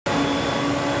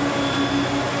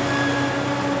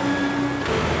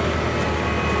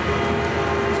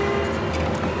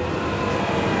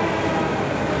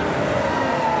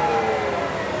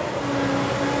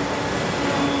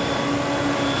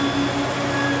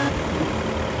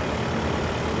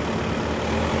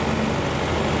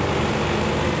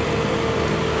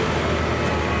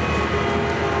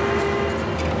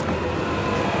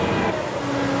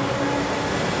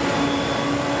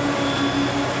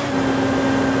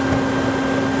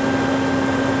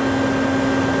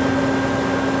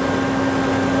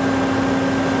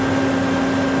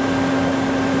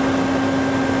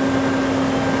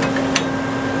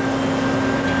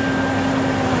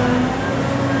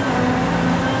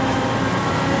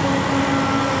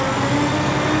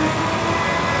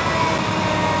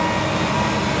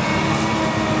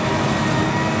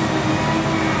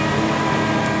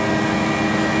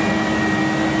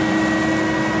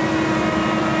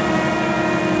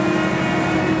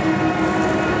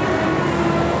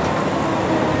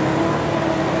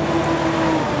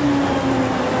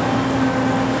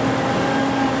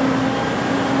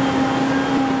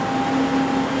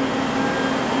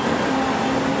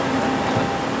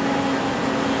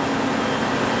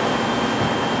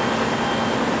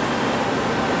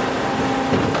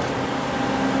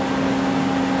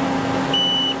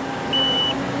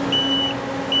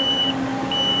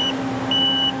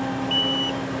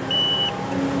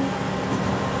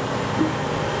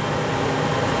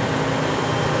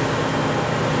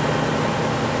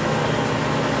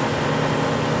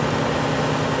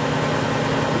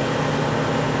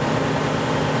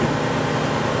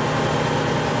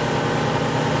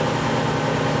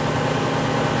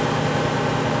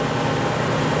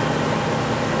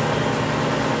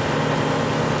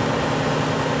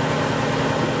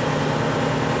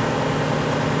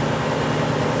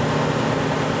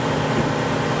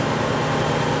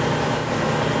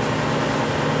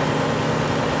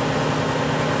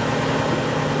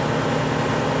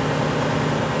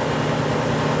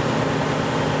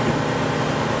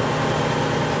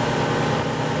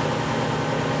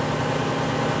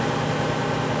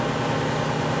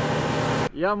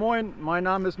Ja, moin, mein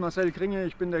Name ist Marcel Kringe,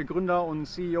 ich bin der Gründer und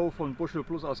CEO von Bushel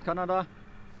Plus aus Kanada.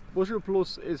 Bushel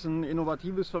Plus ist ein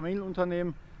innovatives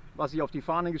Familienunternehmen, was sich auf die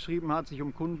Fahne geschrieben hat, sich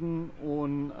um Kunden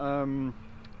und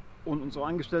unsere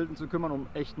Angestellten zu kümmern, um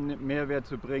echten Mehrwert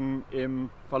zu bringen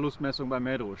in Verlustmessung beim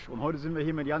Mähdresch. Und heute sind wir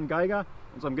hier mit Jan Geiger,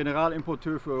 unserem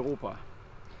Generalimporteur für Europa.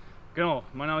 Genau,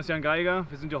 mein Name ist Jan Geiger.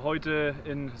 Wir sind ja heute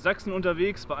in Sachsen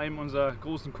unterwegs bei einem unserer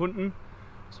großen Kunden. Und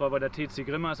zwar bei der TC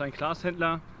Grimma, das ist ein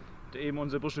Glashändler, der eben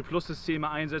unsere Bushel Plus Systeme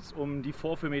einsetzt, um die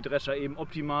Vorführmähdrescher eben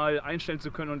optimal einstellen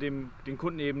zu können und den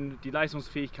Kunden eben die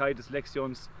Leistungsfähigkeit des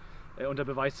Lexions unter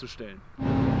Beweis zu stellen.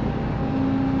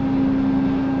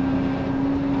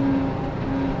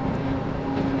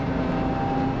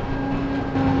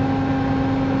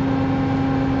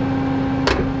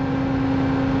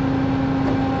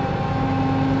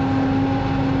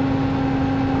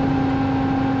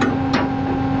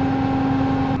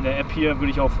 Hier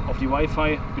würde ich auf die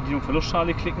Wi-Fi-Bedienung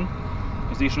Verlustschale klicken.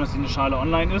 Ich sehe schon, dass die Schale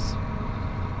online ist.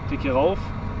 Klicke hier rauf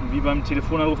und wie beim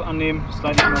Telefonanruf annehmen,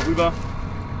 slide ich mal rüber.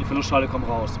 Die Verlustschale kommt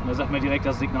raus. Und da sagt mir direkt,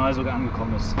 dass das Signal sogar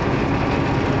angekommen ist.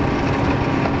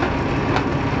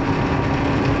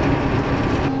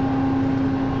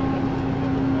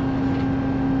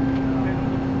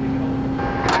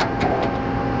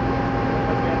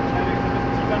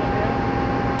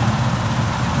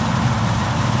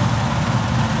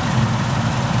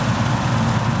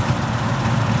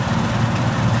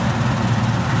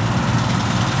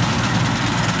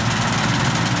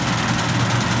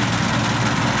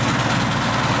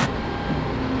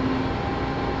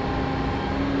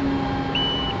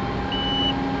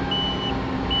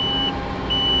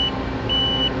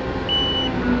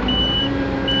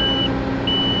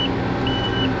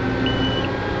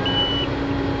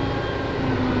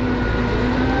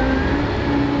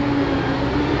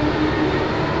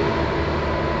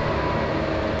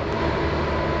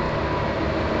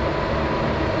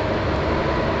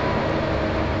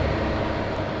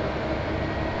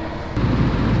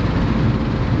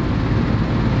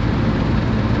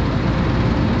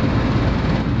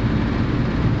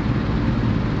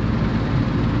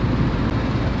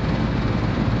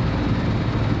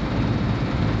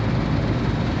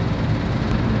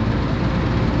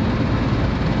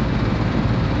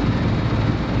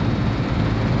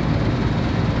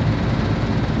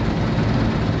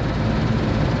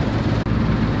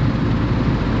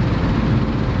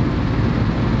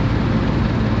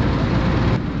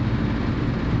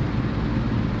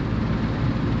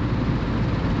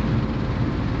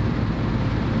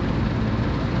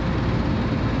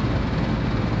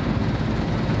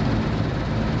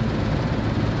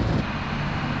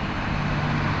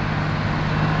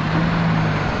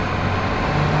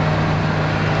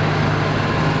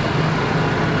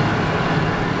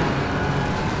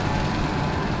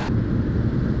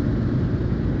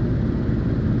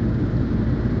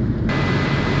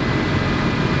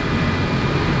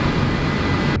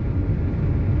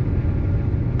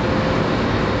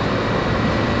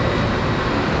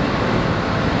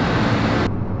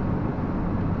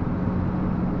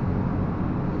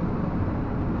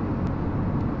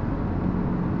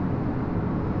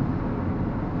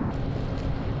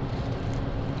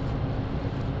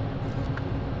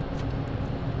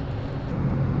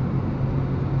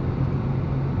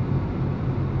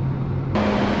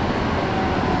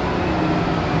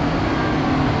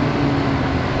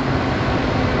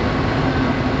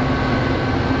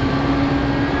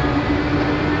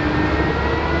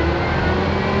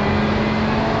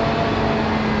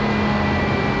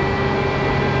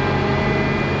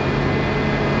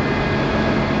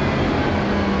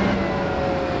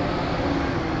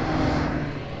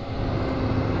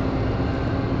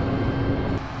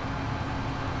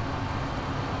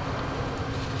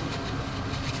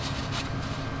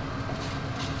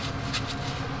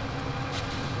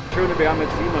 Wir haben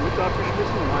jetzt 7 mit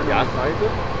abgeschmissen und eine an der Seite.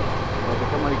 Also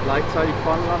kann man die gleichzeitig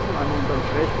fahren lassen, einmal unter dem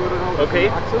Schrägförder raus, okay,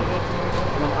 auf der Achse.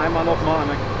 Und dann einmal nochmal an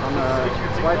der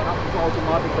zweiten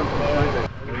Achsenautomatik dann zum Schnellweg.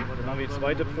 Dann haben wir die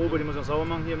zweite Probe, die muss ich sauber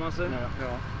machen hier, Marcel. Ja.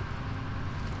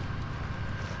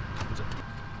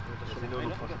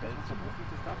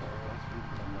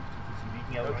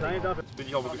 Jetzt bin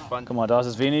ich auch gespannt. Guck mal, da ist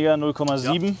es weniger,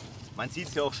 0,7. Ja. Man sieht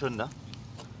es ja auch schon, ne?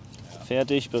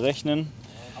 Fertig, berechnen.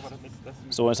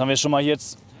 So, jetzt haben wir schon mal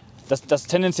jetzt das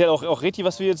tendenziell auch richtig,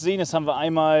 was wir jetzt sehen. Jetzt haben wir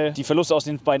einmal die Verluste aus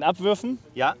den beiden Abwürfen.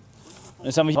 Ja. Und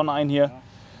jetzt haben wir einen hier.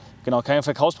 Genau, keinen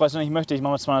Verkaufspreis, wenn ich möchte. Ich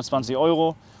mache mal 220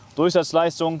 €.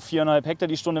 Durchsatzleistung 4,5 Hektar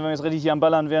die Stunde. Wenn wir jetzt richtig hier am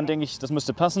Ballern wären, denke ich, das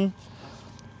müsste passen.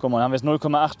 Guck mal, dann haben wir jetzt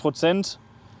 0,8%,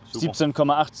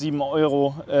 17,87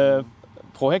 €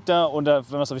 pro Hektar. Und wenn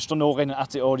wir es auf die Stunde hochrechnen,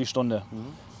 80 € die Stunde.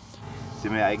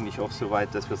 sind wir eigentlich auch so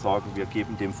weit, dass wir sagen, wir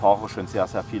geben dem Fahrer schon sehr,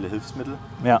 sehr viele Hilfsmittel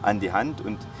an die Hand.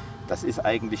 Und das ist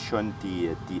eigentlich schon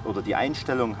die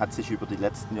Einstellung hat sich über die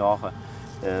letzten Jahre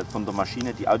von der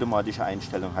Maschine, die automatische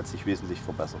Einstellung hat sich wesentlich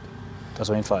verbessert. Das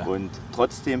auf jeden Fall. Und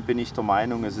trotzdem bin ich der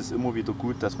Meinung, es ist immer wieder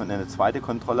gut, dass man eine zweite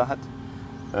Kontrolle hat,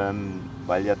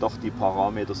 weil ja doch die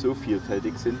Parameter so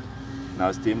vielfältig sind. Und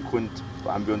aus dem Grund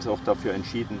haben wir uns auch dafür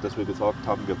entschieden, dass wir gesagt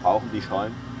haben, wir brauchen die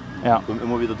Schalen, um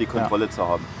immer wieder die Kontrolle zu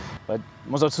haben. Weil,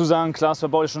 ich muss dazu sagen, Claas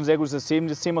verbaut ist schon ein sehr gutes System,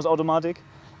 das System aus Automatik.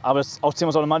 Aber das System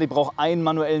aus Automatik braucht einen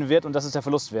manuellen Wert und das ist der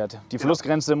Verlustwert. Die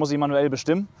Verlustgrenze muss ich manuell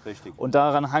bestimmen. Richtig. Und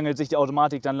daran hangelt sich die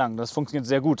Automatik dann lang. Das funktioniert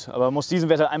sehr gut, aber man muss diesen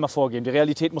Wert halt einmal vorgeben. Die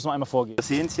Realität muss man einmal vorgeben. Wir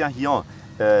sehen es ja hier,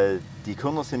 die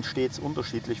Körner sind stets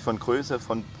unterschiedlich von Größe,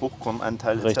 von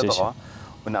Bruchkornanteil etc. Richtig.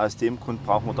 Und aus dem Grund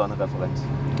brauchen wir da eine Referenz.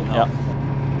 Genau. Ja.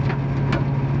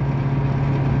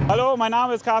 Hallo, mein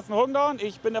Name ist Carsten Hungdorn.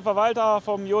 Ich bin der Verwalter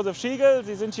vom Josef Schiegel.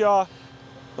 Sie sind hier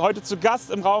heute zu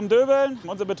Gast im Raum Döbeln.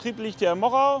 Unser Betrieb liegt hier in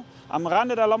Mochau, am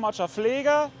Rande der Lommatscher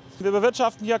Pflege. Wir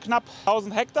bewirtschaften hier knapp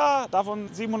 1000 Hektar, davon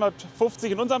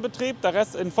 750 in unserem Betrieb, der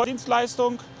Rest in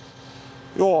Volldienstleistung.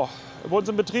 Ja, bei uns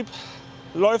im Betrieb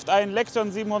läuft ein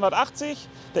Lexion 780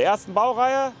 der ersten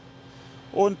Baureihe.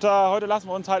 Und heute lassen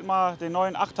wir uns halt mal den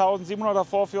neuen 8700er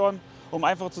vorführen, um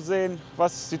einfach zu sehen,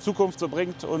 was die Zukunft so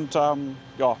bringt. Und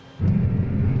ja.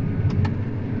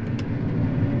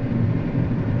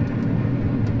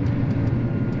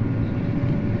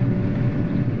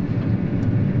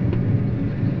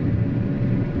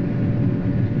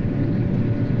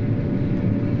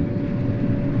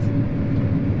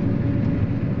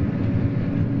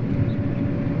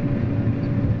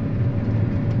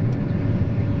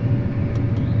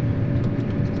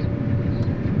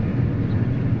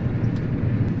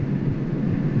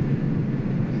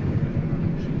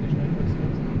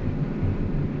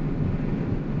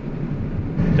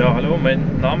 Ja, hallo, mein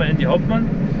Name ist Andy Hauptmann,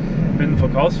 bin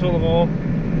Verkaufsförderer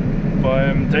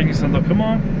beim Technikcenter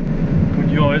Grimma und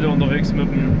hier heute unterwegs mit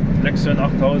dem Lexion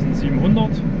 8700.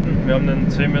 Wir haben einen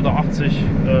 10,80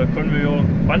 Meter Konvojor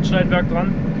Bandschneidwerk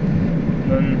dran,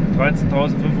 einen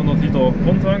 13.500 Liter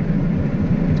Korntank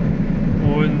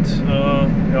und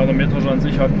ja, der Mähdrescher an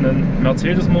sich hat einen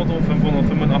Mercedes-Motor,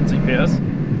 585 PS.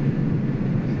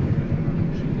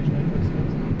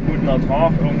 Guten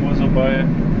Ertrag, irgendwo so bei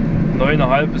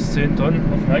 9,5 bis 10 Tonnen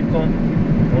auf den Hektar.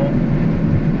 Ja,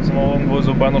 sind wir irgendwo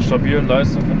so bei einer stabilen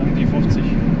Leistung von um die 50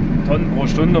 Tonnen pro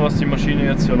Stunde, was die Maschine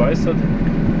jetzt hier leistet.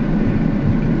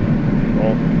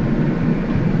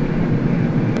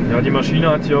 Ja, die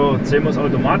Maschine hat hier CMOS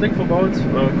Automatik verbaut,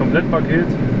 Komplettpaket.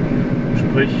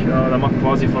 Sprich, da macht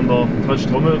quasi von der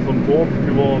Dreschtrommel, vom Korb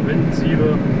über Wind,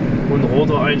 Siebe und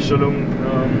Rotoreinstellung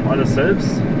alles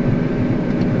selbst.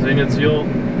 Wir sehen jetzt hier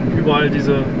überall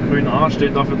diese grünen A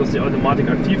steht dafür, dass die Automatik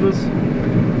aktiv ist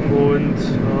und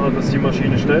dass die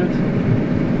Maschine stellt.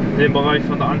 In dem Bereich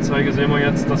von der Anzeige sehen wir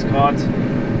jetzt, dass gerade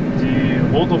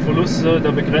die Rotorverluste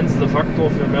der begrenzende Faktor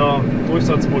für mehr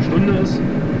Durchsatz pro Stunde ist.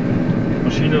 Die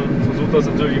Maschine versucht das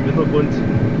natürlich im Hintergrund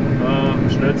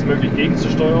schnellstmöglich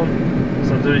gegenzusteuern.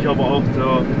 Das ist natürlich aber auch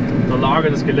der Lage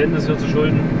des Geländes hier zu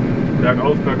schulden,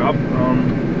 bergauf, bergab.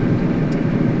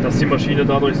 Dass die Maschine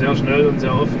dadurch sehr schnell und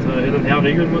sehr oft hin und her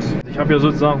regeln muss. Ich habe hier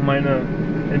sozusagen meine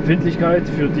Empfindlichkeit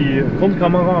für die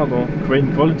Kornkamera, der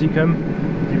Crane Quality Cam.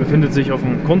 Die befindet sich auf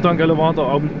dem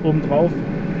Korntank-Elevator oben drauf.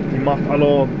 Die macht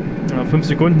alle 5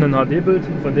 Sekunden ein HD-Bild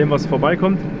von dem, was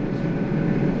vorbeikommt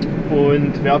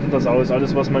und wertet das aus.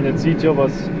 Alles, was man jetzt sieht hier,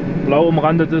 was blau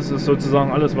umrandet ist, ist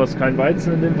sozusagen alles, was kein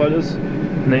Weizen in dem Fall ist.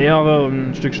 Eine Ähre,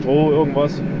 ein Stück Stroh,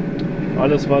 irgendwas.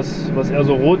 Alles, was eher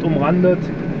so rot umrandet,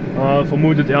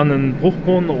 vermutet er einen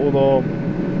Bruchkorn oder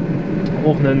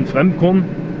auch einen Fremdkorn.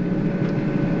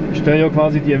 Ich stelle ja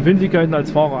quasi die Empfindlichkeiten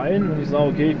als Fahrer ein und ich sage,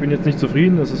 okay, ich bin jetzt nicht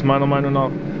zufrieden, das ist meiner Meinung nach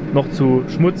noch zu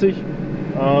schmutzig.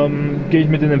 Gehe ich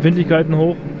mit den Empfindlichkeiten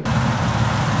hoch.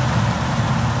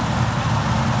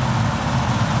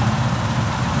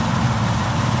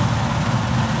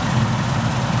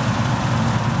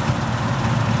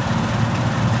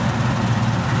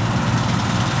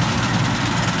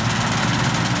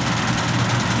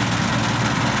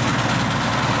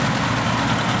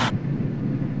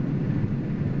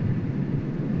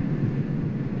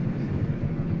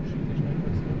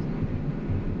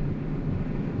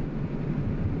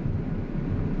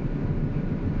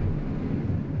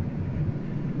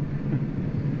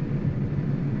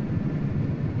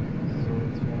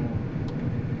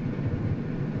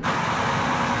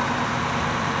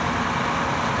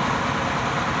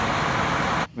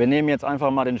 Wir nehmen jetzt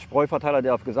einfach mal den Spreuverteiler,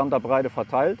 der auf gesamter Breite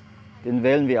verteilt. Den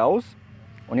wählen wir aus.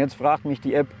 Und jetzt fragt mich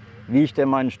die App, wie ich denn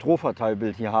mein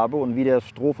Strohverteilbild hier habe und wie der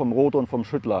Stroh vom Rotor und vom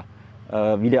Schüttler,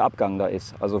 wie der Abgang da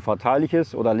ist. Also verteile ich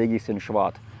es oder lege ich es in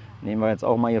Schwart. Nehmen wir jetzt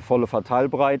auch mal hier volle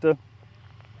Verteilbreite.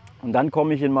 Und dann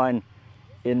komme ich auf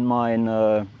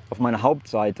meine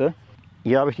Hauptseite.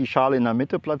 Hier habe ich die Schale in der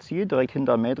Mitte platziert, direkt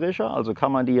hinter dem Mähdrescher. Also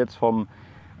kann man die jetzt vom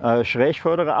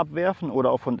Schrägförderer abwerfen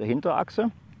oder auch von der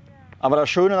Hinterachse. Aber das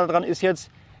Schöne daran ist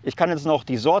jetzt, ich kann jetzt noch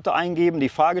die Sorte eingeben, die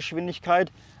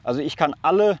Fahrgeschwindigkeit. Also ich kann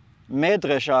alle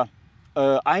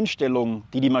Mähdrescher-Einstellungen,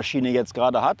 die die Maschine jetzt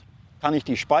gerade hat, kann ich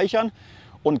die speichern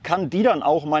und kann die dann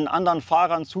auch meinen anderen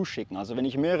Fahrern zuschicken. Also wenn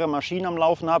ich mehrere Maschinen am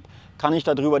Laufen habe, kann ich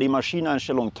darüber die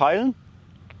Maschineneinstellung teilen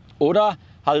oder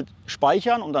halt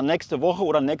speichern und dann nächste Woche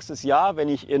oder nächstes Jahr, wenn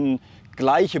ich in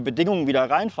gleiche Bedingungen wieder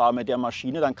reinfahre mit der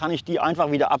Maschine, dann kann ich die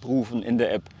einfach wieder abrufen in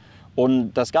der App.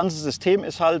 Und das ganze System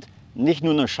ist halt nicht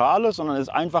nur eine Schale, sondern ist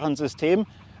einfach ein System,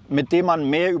 mit dem man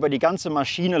mehr über die ganze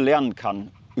Maschine lernen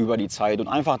kann über die Zeit und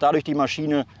einfach dadurch die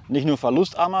Maschine nicht nur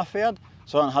verlustarmer fährt,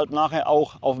 sondern halt nachher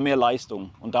auch auf mehr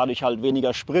Leistung und dadurch halt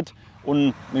weniger Sprit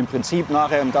und im Prinzip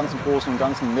nachher im ganzen Großen und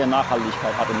Ganzen mehr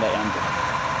Nachhaltigkeit hat in der Ernte.